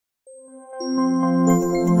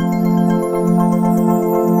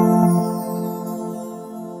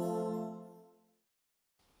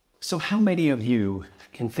So how many of you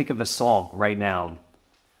can think of a song right now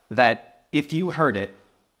that if you heard it,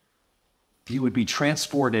 you would be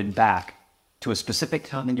transported back to a specific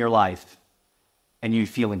time in your life and you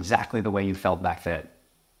feel exactly the way you felt back then?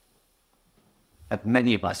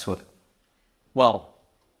 Many of us would. Well,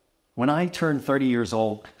 when I turned 30 years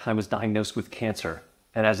old, I was diagnosed with cancer.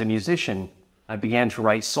 And as a musician, I began to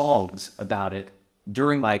write songs about it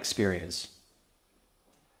during my experience.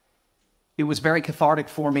 It was very cathartic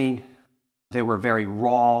for me. They were very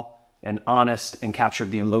raw and honest and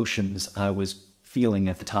captured the emotions I was feeling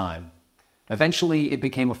at the time. Eventually, it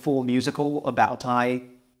became a full musical about my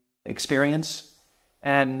experience.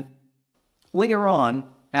 And later on,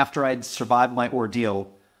 after I'd survived my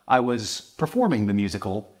ordeal, I was performing the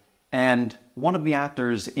musical, and one of the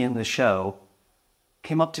actors in the show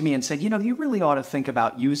came up to me and said, you really ought to think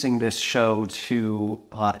about using this show to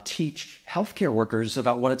teach healthcare workers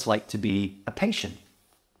about what it's like to be a patient.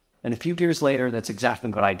 And a few years later, that's exactly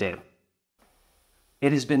what I did.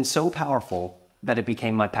 It has been so powerful that it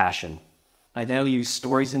became my passion. I now use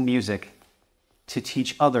stories and music to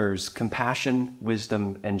teach others compassion,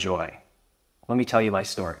 wisdom, and joy. Let me tell you my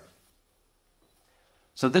story.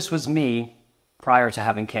 So this was me prior to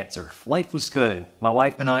having cancer. Life was good. My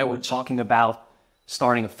wife and I were talking about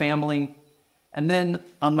starting a family. And then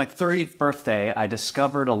on my 30th birthday, I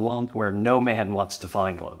discovered a lump where no man wants to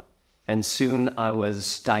find one. And soon I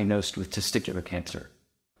was diagnosed with testicular cancer.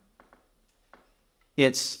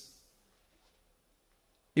 It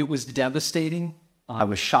was devastating. I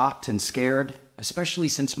was shocked and scared, especially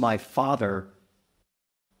since my father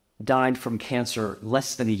died from cancer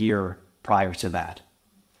less than a year prior to that.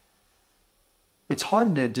 It's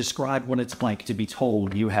hard to describe what it's like to be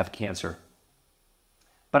told you have cancer.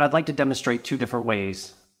 But I'd like to demonstrate two different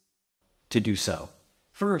ways to do so.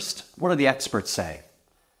 First, what do the experts say?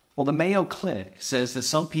 Well, the Mayo Clinic says that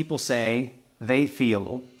some people say they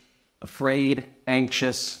feel afraid,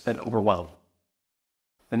 anxious, and overwhelmed.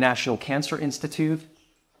 The National Cancer Institute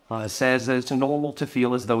says that it's normal to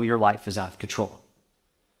feel as though your life is out of control.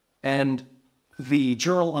 And the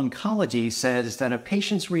journal Oncology says that a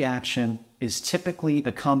patient's reaction is typically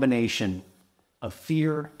the combination of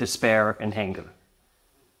fear, despair, and anger.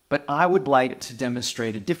 But I would like to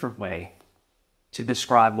demonstrate a different way to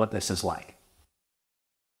describe what this is like.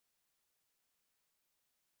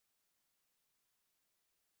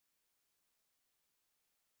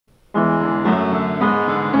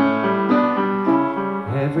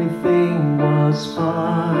 Everything was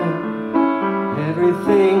fine,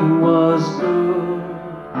 everything was good.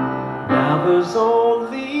 Now there's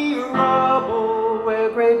only rubble where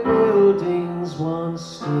great buildings once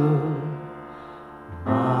stood.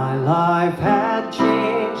 My life had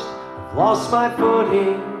changed, I've lost my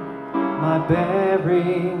footing, my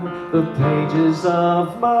bearing. The pages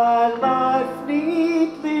of my life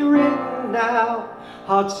neatly written now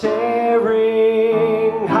are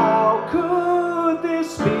tearing. How could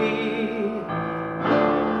this be?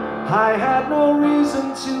 I had no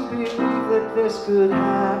reason to believe that this could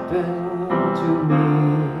happen to me.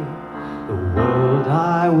 The world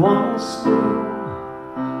I once knew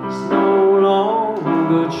is no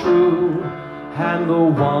longer true, and the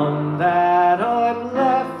one that I'm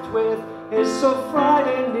left with is so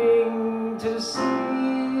frightening to see.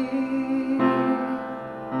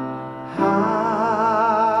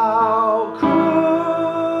 How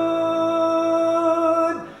could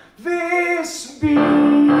this be?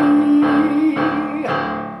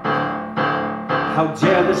 How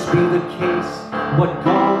dare this be the case? What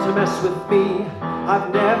gall to mess with me?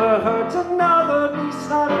 I've never hurt another, at least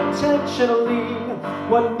not intentionally.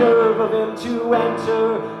 What nerve of him to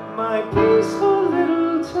enter my peaceful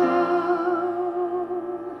little town.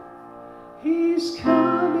 He's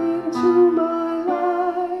come into my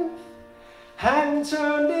life and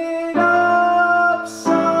turned it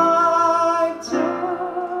upside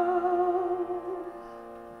down.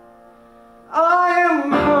 I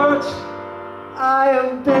am hurt, I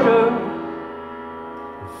am bitter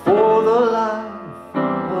for the life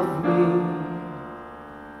of me.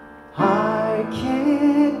 I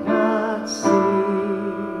cannot see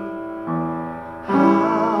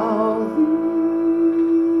how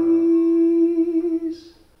these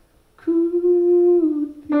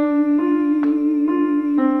could be.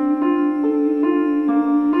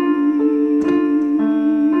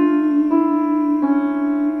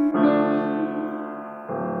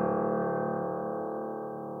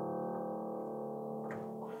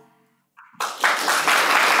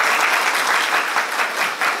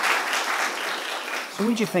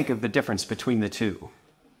 did you think of the difference between the two?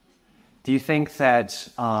 Do you think that,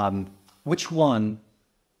 which one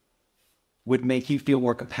would make you feel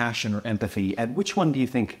more compassion or empathy, and which one do you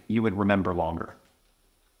think you would remember longer?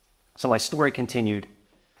 So my story continued.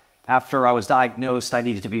 After I was diagnosed, I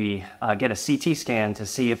needed to get a CT scan to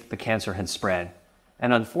see if the cancer had spread.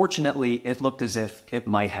 And unfortunately, it looked as if it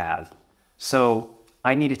might have. So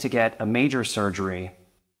I needed to get a major surgery,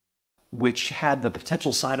 which had the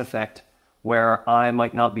potential side effect where I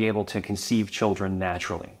might not be able to conceive children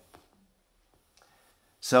naturally.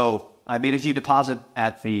 So I made a few deposits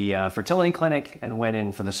at the fertility clinic and went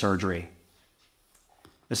in for the surgery.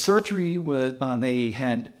 The surgery was, they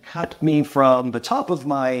had cut me from the top of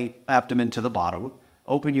my abdomen to the bottom,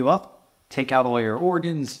 open you up, take out all your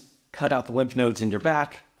organs, cut out the lymph nodes in your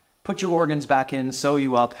back, put your organs back in, sew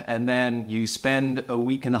you up, and then you spend a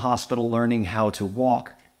week in the hospital learning how to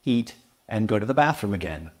walk, eat, and go to the bathroom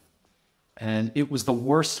again. And it was the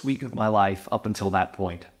worst week of my life up until that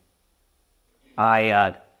point.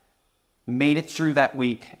 I made it through that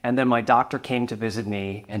week, and then my doctor came to visit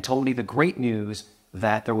me and told me the great news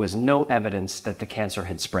that there was no evidence that the cancer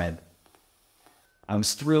had spread. I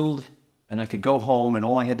was thrilled, and I could go home, and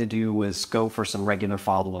all I had to do was go for some regular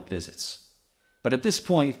follow-up visits. But at this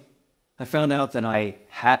point, I found out that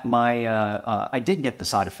I did get the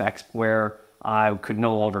side effect where I could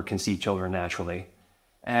no longer conceive children naturally.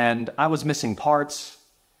 And I was missing parts.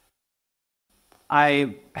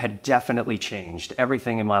 I had definitely changed.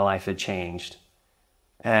 Everything in my life had changed.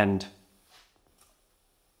 And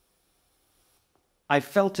I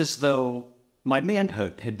felt as though my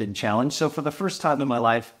manhood had been challenged. So for the first time in my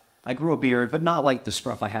life, I grew a beard, but not like the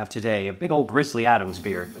scruff I have today, a big old Grizzly Adams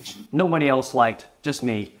beard, which nobody else liked, just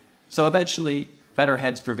me. So eventually, better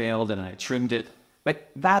heads prevailed and I trimmed it.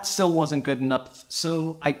 But that still wasn't good enough,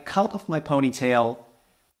 so I cut off my ponytail,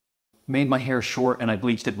 made my hair short, and I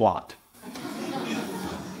bleached it blonde.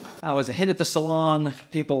 I was a hit at the salon.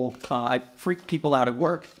 I freaked people out at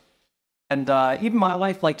work. And even my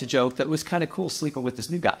wife liked to joke that it was kind of cool sleeping with this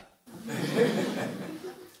new guy.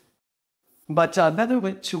 But then I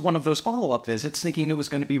went to one of those follow-up visits thinking it was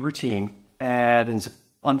going to be routine. And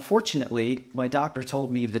unfortunately, my doctor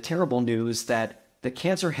told me the terrible news that the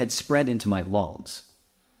cancer had spread into my lungs.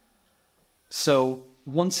 So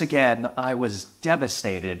once again, I was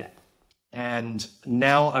devastated. And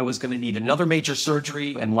now I was going to need another major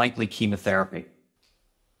surgery and likely chemotherapy.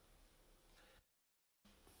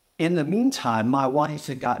 In the meantime, my wife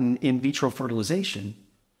had gotten in vitro fertilization,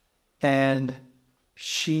 and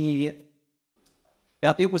it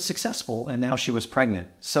was successful, and now she was pregnant.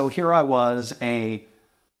 So here I was, a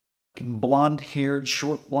blonde-haired,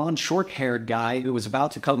 short-haired guy who was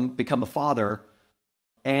about to become a father,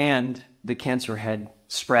 and the cancer had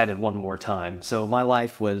spread it one more time. So my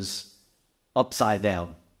life was upside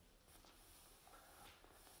down.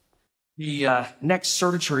 The next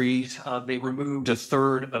surgery, they removed a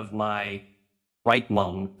third of my right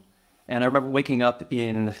lung. And I remember waking up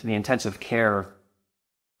in the intensive care,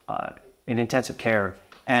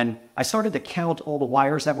 and I started to count all the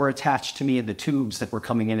wires that were attached to me and the tubes that were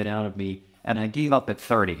coming in and out of me, and I gave up at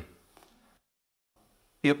 30.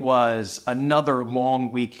 It was another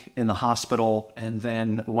long week in the hospital, and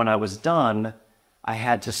then when I was done, I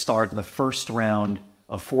had to start the first round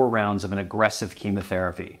of 4 rounds of an aggressive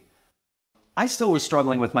chemotherapy. I still was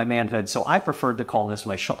struggling with my manhood, so I preferred to call this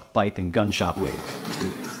my shark bite and gunshot wave.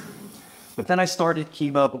 But then I started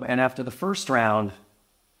chemo, and after the first round,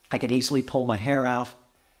 I could easily pull my hair out,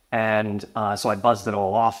 and so I buzzed it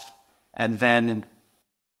all off. And then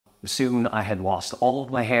soon I had lost all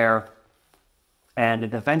of my hair, and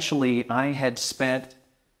eventually I had spent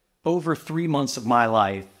over 3 months of my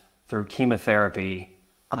life through chemotherapy.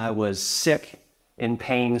 I was sick, in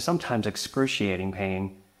pain, sometimes excruciating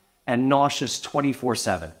pain, and nauseous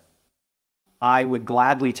 24/7. I would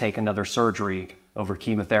gladly take another surgery over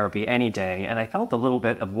chemotherapy any day, and I felt a little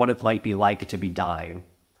bit of what it might be like to be dying.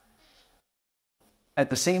 At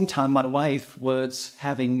the same time, my wife was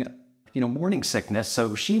having, morning sickness,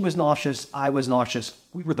 so she was nauseous, I was nauseous.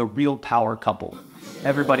 We were the real power couple.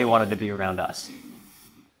 Everybody wanted to be around us.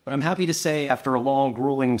 But I'm happy to say, after a long,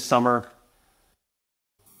 grueling summer,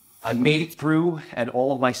 I made it through, and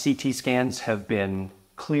all of my CT scans have been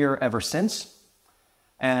clear ever since.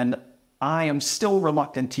 And I am still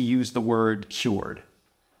reluctant to use the word cured.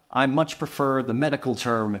 I much prefer the medical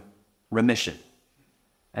term remission.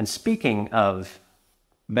 And speaking of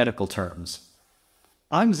medical terms,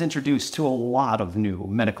 I was introduced to a lot of new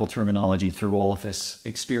medical terminology through all of this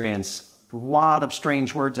experience. A lot of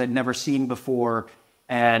strange words I'd never seen before,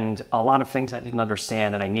 and a lot of things I didn't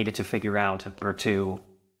understand and I needed to figure out in order to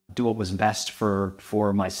do what was best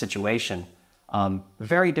for my situation.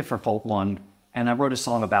 Very difficult one, and I wrote a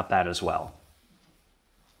song about that as well.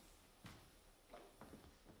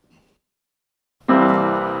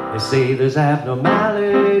 They say there's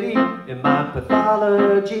abnormality in my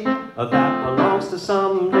pathology that belongs to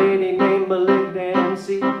some lady named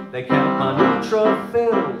malignancy. They count my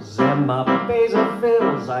neutrophils and my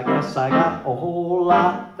basophils. I guess I got a whole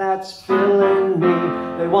lot that's filling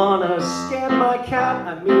me. They wanna scan my cat,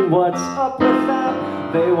 I mean what's up with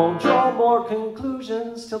that? They won't draw more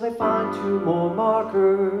conclusions till they find 2 more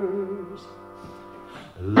markers.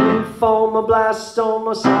 Lymphoma,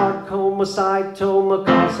 blastoma, sarcoma, cytoma,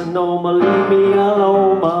 carcinoma, leave me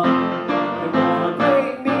alone. They wanna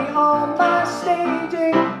grade me on my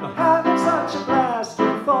staging for having such a blast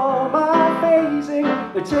with all my phasing.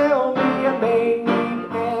 They tell me I may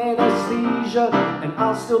need anesthesia and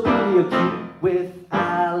I'll still be acute with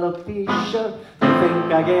alopecia. They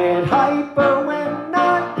think I get hyper when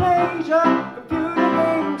I plagia. Computer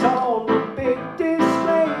games on the big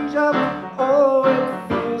dysplasia. Oh, it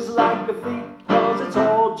feels like a freak, cause it's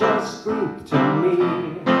all just Greek to me.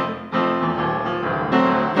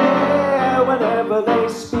 Yeah, whenever they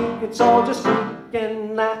speak, it's all just Greek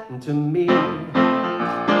and Latin to me.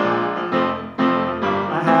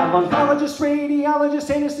 I have oncologist, radiologist,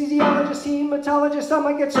 anesthesiologist, hematologist. I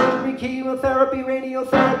might get surgery, chemotherapy,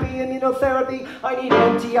 radiotherapy, immunotherapy. I need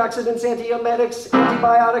antioxidants, antiemetics,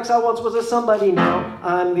 antibiotics. I once was a somebody, now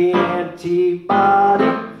I'm the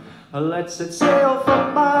antibody. Let's set sail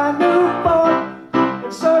for my newborn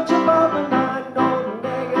in search of a benign,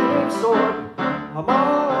 non-negative sort. I'm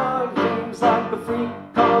on things like a freak,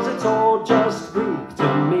 cause it's all just Greek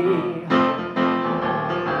to me.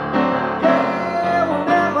 Yeah,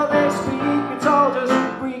 whenever they speak, it's all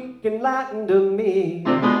just Greek and Latin to me.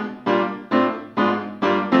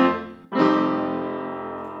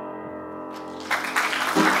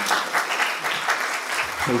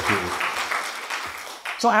 Thank you.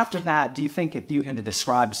 So after that, do you think if you had to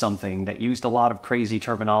describe something that used a lot of crazy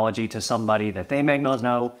terminology to somebody that they may not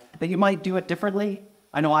know, that you might do it differently?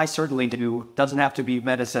 I know I certainly do. Doesn't have to be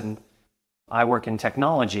medicine. I work in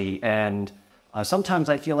technology, and sometimes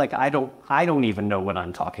I feel like I don't even know what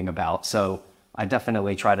I'm talking about. So I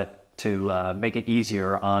definitely try to make it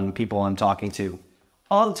easier on people I'm talking to.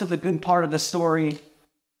 On to the good part of the story.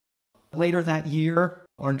 Later that year,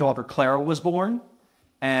 our daughter Clara was born,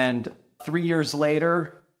 and 3 years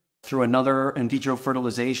later, through another in vitro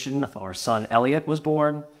fertilization, our son Elliot was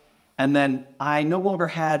born. And then I no longer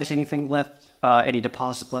had anything left, any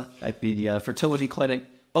deposit left at the fertility clinic.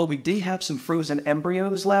 Oh, we did have some frozen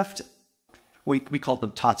embryos left. We called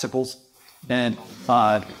them totsicles. And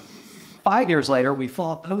 5 years later, we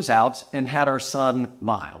fought those out and had our son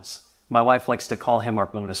Miles. My wife likes to call him our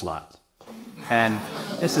bonus Miles. And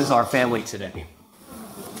this is our family today.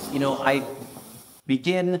 You know, I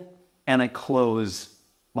begin and I close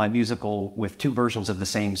my musical with 2 versions of the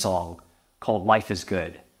same song called Life is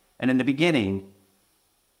Good. And in the beginning,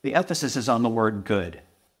 the emphasis is on the word good.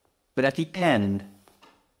 But at the end,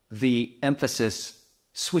 the emphasis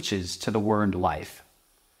switches to the word life.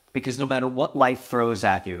 Because no matter what life throws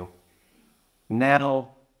at you, now,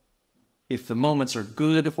 if the moments are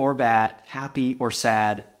good or bad, happy or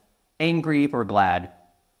sad, angry or glad,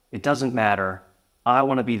 it doesn't matter. I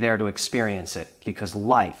want to be there to experience it because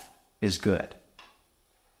life is good.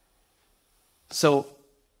 So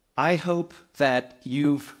I hope that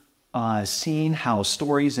you've seen how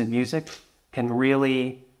stories and music can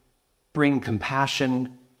really bring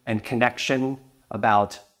compassion and connection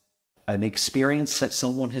about an experience that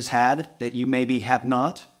someone has had that you maybe have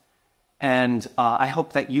not. And I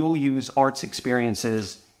hope that you'll use arts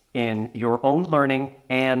experiences in your own learning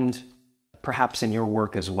and perhaps in your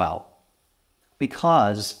work as well.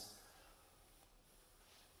 Because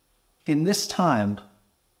in this time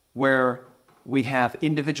where we have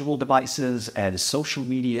individual devices and social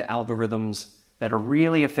media algorithms that are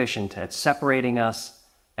really efficient at separating us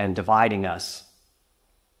and dividing us,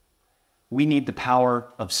 we need the power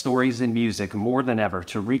of stories and music more than ever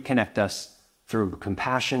to reconnect us through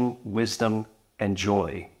compassion, wisdom, and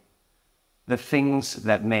joy, the things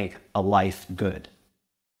that make a life good.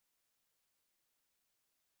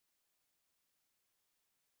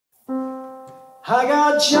 I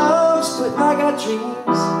got jobs, but I got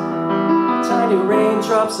dreams. Tiny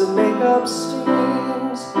raindrops that make up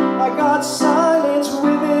streams. I got silence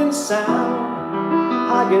within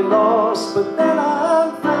sound. I get lost, but then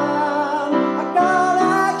I'm found. I got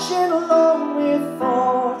action along with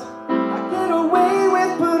thought. I get away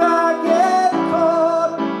with, but I get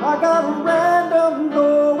caught. I got a random,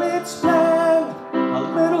 though it's planned. A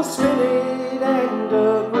little spirit and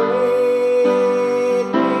a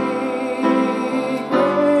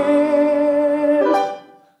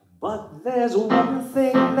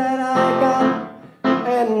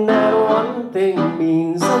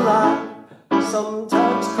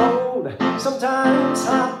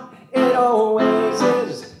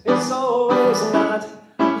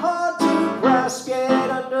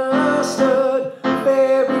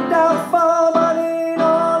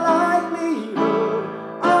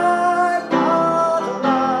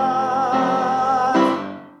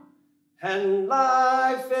and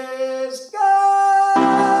life is gone.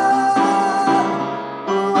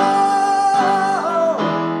 Whoa,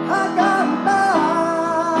 I got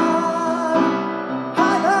life,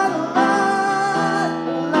 I got life,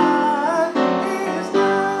 life is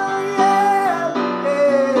good, yeah,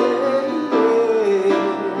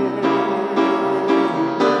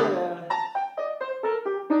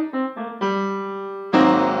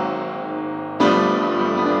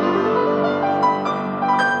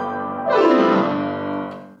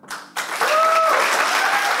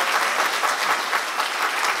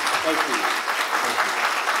 Thank you.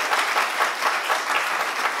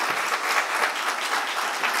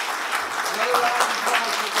 Thank you.